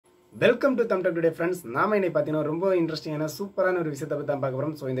Welcome to Thumb Talk Today friends. நாம இன்னைக்கு பாத்தீங்கன்னா ரொம்ப இன்ட்ரஸ்டிங்கான சூப்பரான ஒரு விஷயத்தை பத்தி தான் பார்க்க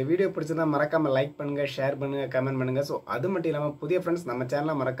போறோம். சோ இந்த வீடியோ பிடிச்சதா மறக்காம லைக் பண்ணுங்க, ஷேர் பண்ணுங்க, கமெண்ட் பண்ணுங்க. சோ அது மட்டும் இல்லாம புதிய ஃப்ரெண்ட்ஸ் நம்ம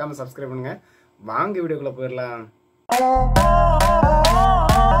சேனலை மறக்காம சப்ஸ்கிரைப் பண்ணுங்க. வாங்க வீடியோக்குள்ள போயிடலாம்.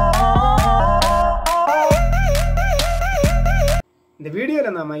 இந்த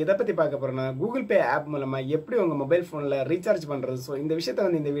வீடியோல நாம இத பத்தி பார்க்க போறோம்னா Google Pay ஆப் மூலமா எப்படி உங்க மொபைல் போன்ல ரீசார்ஜ் பண்றது. சோ இந்த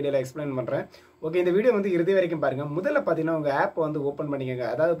விஷயத்தை இந்த வீடியோல எக்ஸ்பிளைன் பண்றேன். ஓகே, இந்த வீடியோ இறுதி வரைக்கும் பாருங்க. முதல்ல பாத்தீங்கன்னா உங்க ஆப் ஓபன் பண்ணிக்கோங்க.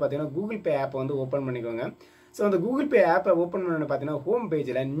 அதாவது பாத்தீங்கன்னா Google Pay ஆப் ஓபன் பண்ணிக்கோங்க. சோ அந்த Google Pay ஆப்பை ஓபன் பண்ணனும் பாத்தீங்கன்னா ஹோம்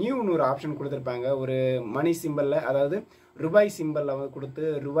பேஜ்ல நியூன்னு ஒரு ஆப்ஷன் கொடுத்திருப்பாங்க. ஒரு மணி சிம்பல்ல, அதாவது ரூபாய் சிம்பல்ல கொடுத்து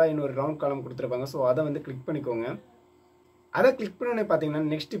ரூபாய்னு ஒரு ரவுண்ட் காலம் கொடுத்திருப்பாங்க. சோ அதை கிளிக் பண்ணிக்கோங்க. அதை கிளிக் பண்ணோன்னே பார்த்தீங்கன்னா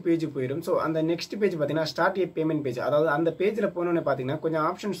நெக்ஸ்ட் பேஜ் போயிடும். ஸோ அந்த நெக்ஸ்ட் பேஜ் பார்த்தீங்கன்னா ஸ்டார்ட் ஏ பேமெண்ட் பேஜ். அதாவது அந்த பேஜில் போனோன்னே பார்த்தீங்கன்னா கொஞ்சம்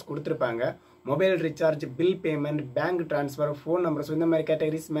ஆப்ஷன்ஸ் கொடுத்துருப்பாங்க. Mobile recharge, bill payment, bank transfer, phone number. So இந்த மாதிரி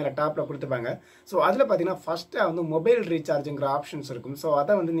கேட்டகரிஸ் மேலே டாப்பில் கொடுத்துருப்பாங்க. ஸோ அதில் பார்த்தீங்கன்னா ஃபஸ்ட்டாக மொபைல் ரீசார்ஜுங்கிற ஆப்ஷன்ஸ் இருக்கும். ஸோ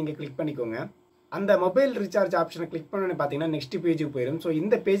அதை நீங்கள் கிளிக் பண்ணிக்கோங்க. அந்த மொபைல் ரீசார்ஜ் ஆப்ஷனை கிளிக் பண்ணோன்னு பார்த்தீங்கன்னா நெக்ஸ்ட் பேஜுக்கு போயிடும். ஸோ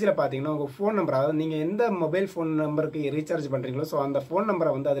இந்த பேஜில் பார்த்தீங்கன்னா உங்கள் ஃபோன் நம்பர், அதாவது நீங்கள் எந்த மொபைல் ஃபோன் நம்பருக்கு ரீசார்ஜ் பண்ணுறீங்களோ ஸோ அந்த ஃபோன்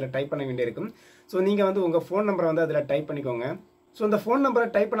நம்பரை அதில் டைப் பண்ண வேண்டியிருக்கும். ஸோ நீங்கள் உங்கள் ஃபோன் நம்பரை அதில் டைப் பண்ணிக்கோங்க. ஸோ இந்த ஃபோன் நம்பரை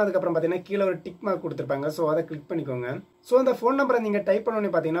டைப் பண்ணதுக்கப்புறம் பார்த்தீங்கன்னா கீழே ஒரு டிக் மார்க் கொடுத்துருப்பாங்க. ஸோ அதை கிளிக் பண்ணிக்கோங்க. ஸோ அந்த ஃபோன் நம்பரை நீங்கள் டைப்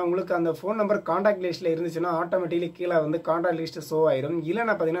பண்ணோன்னு பார்த்தீங்கன்னா உங்களுக்கு அந்த ஃபோன் நம்பர் காண்டாக்ட் லிஸ்ட்டில் இருந்துச்சுன்னா ஆட்டோமேட்டிக்கலி கீழே காண்டாக்ட் லிஸ்ட் ஷோ ஆயிரும்.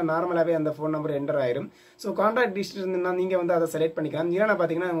 இல்லைனா பார்த்தீங்கன்னா நார்மலாகவே அந்த ஃபோன் நம்பர் என்டர் ஆயிரும். ஸோ காண்டாக்ட் லிஸ்ட் இருந்துன்னா நீங்கள் அதை செலக்ட் பண்ணிக்கலாம். இல்லைனா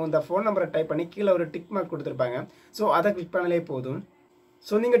பார்த்தீங்கன்னா இந்த ஃபோன் நம்பரை டைப் பண்ணி கீழே ஒரு டிக் மார்க் கொடுத்துருப்பாங்க. ஸோ அதை கிளிக் பண்ணலே போதும்.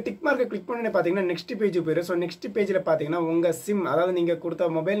 ஸோ நீங்கள் டிக் மார்க்கை கிளிக் பண்ணி பார்த்தீங்கன்னா நெக்ஸ்ட் பேஜ் போயிடும். ஸோ நெக்ஸ்ட் பேஜில் பார்த்தீங்கன்னா உங்கள் சிம், அதாவது நீங்கள் கொடுத்த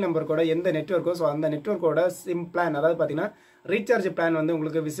மொபைல் நம்பர் கூட எந்த நெட்வொர்க்கோ ஸோ அந்த நெட்வொர்க்கோட சிம் பிளான், அதாவது பார்த்தீங்கன்னா ரீசார்ஜ் பிளான்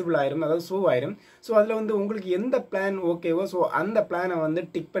உங்களுக்கு விசிபிள் ஆயிரும், அதாவது ஷோ ஆயிரும். ஸோ அதில் உங்களுக்கு எந்த பிளான் ஓகேவோ ஸோ அந்த பிளானை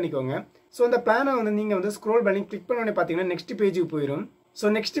டிக் பண்ணிக்கோங்க. ஸோ அந்த பிளானை நீங்கள் ஸ்க்ரோல் பண்ணி கிளிக் பண்ணோன்னே பார்த்தீங்கன்னா நெக்ஸ்ட் பேஜுக்கு போயிடும். ஸோ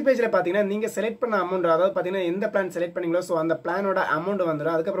நெக்ஸ்ட் பேஜில் பார்த்தீங்கன்னா நீங்கள் செலக்ட் பண்ண அமௌண்ட், அதாவது பார்த்தீங்கன்னா எந்த பிளான் செலக்ட் பண்ணீங்களோ ஸோ அந்த பிளானோட அமௌண்ட்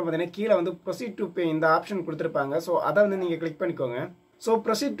வந்துடும். அதுக்கப்புறம் பார்த்தீங்கன்னா கீழே ப்ரொசீட் டு பே இந்த ஆப்ஷன் கொடுத்துருப்பாங்க. ஸோ அதை நீங்கள் கிளிக் பண்ணிக்கோங்க. ஸோ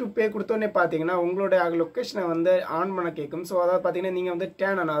ப்ரொசீட் டு பே கொடுத்தோன்னே பார்த்தீங்கன்னா உங்களோட லொக்கேஷனை ஆன் பண்ண கேட்கும். ஸோ அதாவது பார்த்தீங்கன்னா நீங்கள்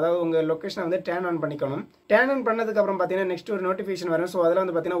டேன் ஆன், அதாவது உங்கள் லொக்கேஷனை டேன் ஆன் பண்ணிக்கணும். டேன் ஆன் பண்ணதுக்கப்புறம் பார்த்தீங்கன்னா நெக்ஸ்ட் ஒரு நோட்டிஃபிகேஷன் வரும். ஸோ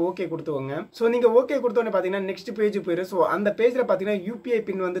அதில் பார்த்தீங்கன்னா ஓகே கொடுத்துவோங்க. ஸோ நீங்கள் ஓகே கொடுத்தோன்னே பார்த்தீங்கன்னா நெக்ஸ்ட் பேஜ் போயிடும். ஸோ அந்த பேஜில் பார்த்தீங்கன்னா யூபிஐ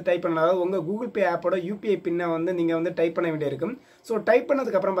பின் டைப் பண்ணணும். அதாவது உங்கள் Google Pay ஆப்போட யூபிஐ பின்னை நீங்கள் டைப் பண்ண வேண்டியிருக்கும். ஸோ டைப்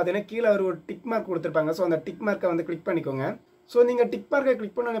பண்ணதுக்கப்புறம் பார்த்தீங்கன்னா கீழே ஒரு டிக் மார்க் கொடுத்துருப்பாங்க. ஸோ அந்த டிக் மார்க்கை கிளிக் பண்ணிக்கோங்க. ஸோ நீங்கள் டிக் மார்க்கை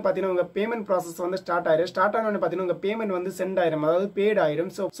கிளிக் பண்ணோன்னே பார்த்தீங்கன்னா உங்கள் பேமெண்ட் ப்ராசஸ் ஸ்டார்ட் ஆயிடும். ஸ்டார்ட் ஆனோடனே பார்த்தீங்கன்னா உங்கள் பேமெண்ட் சென்ட் ஆயிரும், அதாவது பெய்டு ஆயிடும்.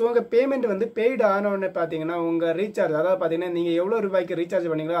 ஸோ உங்கள் பேமெண்ட் பெய்டு ஆனோடனே பார்த்தீங்கன்னா உங்கள் ரீசார்ஜ், அதாவது பார்த்தீங்கன்னா நீங்கள் எவ்வளோ ரூபாய்க்கு ரீசார்ஜ்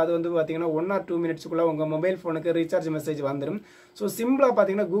பண்ணீங்களோ அது பார்த்தீங்கன்னா 1 or 2 minutesக்குள்ள உங்கள் மொபைல் ஃபோனுக்கு ரீசார்ஜ் மெசேஜ் வந்துடும். ஸோ சிம்பிளாக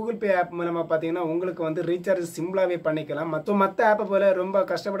பார்த்தீங்கன்னா Google Pay ஆப் மூலமாக பார்த்தீங்கன்னா உங்களுக்கு ரீசார்ஜ் சிம்பிளாகவே பண்ணிக்கலாம். மற்ற ஆப்பை போல ரொம்ப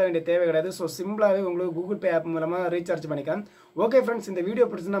கஷ்டப்பட வேண்டிய தேவை கிடையாது. ஸோ சிம்பிளாகவே உங்களுக்கு Google Pay ஆப் மூலமாக ரீசார்ஜ் பண்ணிக்கலாம். ஓகே ஃப்ரெண்ட்ஸ், இந்த வீடியோ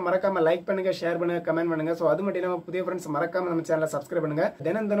பிடிச்சிருந்தா மறக்காம லைக் பண்ணுங்க, ஷேர் பண்ணுங்க, கமெண்ட் பண்ணுங்க. ஸோ அது மட்டும் இல்லாமல் புதிய ஃப்ரெண்ட்ஸ் மறக்காம நம்ம சேனலை சப்ஸ்கிரைப் பண்ணுங்க.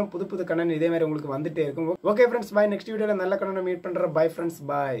 தினம் புது கண்டென்ட் இதே மாதிரி உங்களுக்கு வந்துட்டே இருக்கும். ஓகே ஃப்ரெண்ட்ஸ், பாய். நெக்ஸ்ட் வீடியோல நல்ல கண்டென்ட் மீட் பண்றேன். பாய் ஃப்ரெண்ட்ஸ்,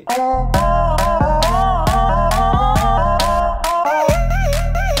 பாய்.